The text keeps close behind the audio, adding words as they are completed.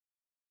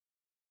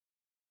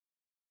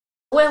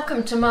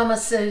Welcome to Mama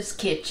Sue's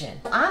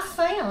Kitchen. I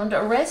found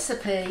a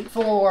recipe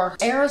for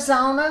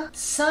Arizona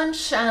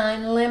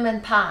Sunshine Lemon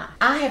Pie.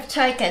 I have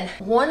taken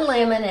one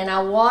lemon and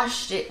I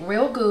washed it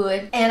real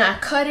good and I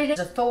cut it as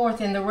a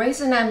fourth, and the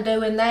reason I'm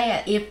doing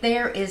that, if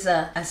there is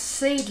a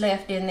seed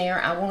left in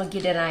there, I want to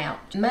get it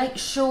out. Make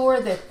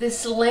sure that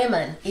this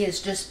lemon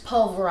is just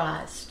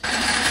pulverized.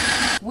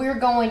 We're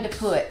going to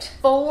put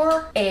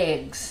 4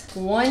 eggs,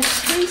 1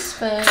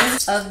 teaspoon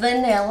of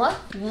vanilla,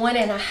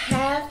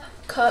 1.5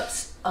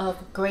 cups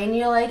of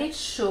granulated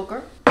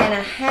sugar, and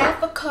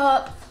 1/2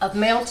 cup of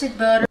melted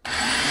butter.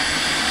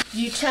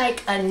 You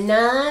take a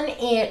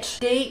 9-inch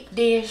deep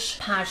dish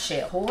pie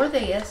shell. Pour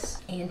this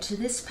into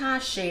this pie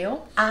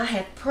shell. I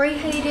have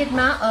preheated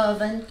my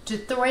oven to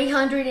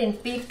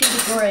 350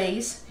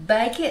 degrees.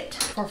 Bake it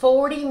for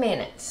 40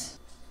 minutes.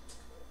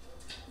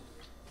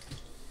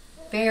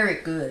 Very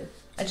good.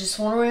 I just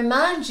want to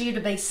remind you to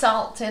be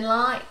salt and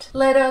light.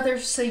 Let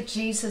others see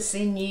Jesus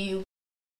in you.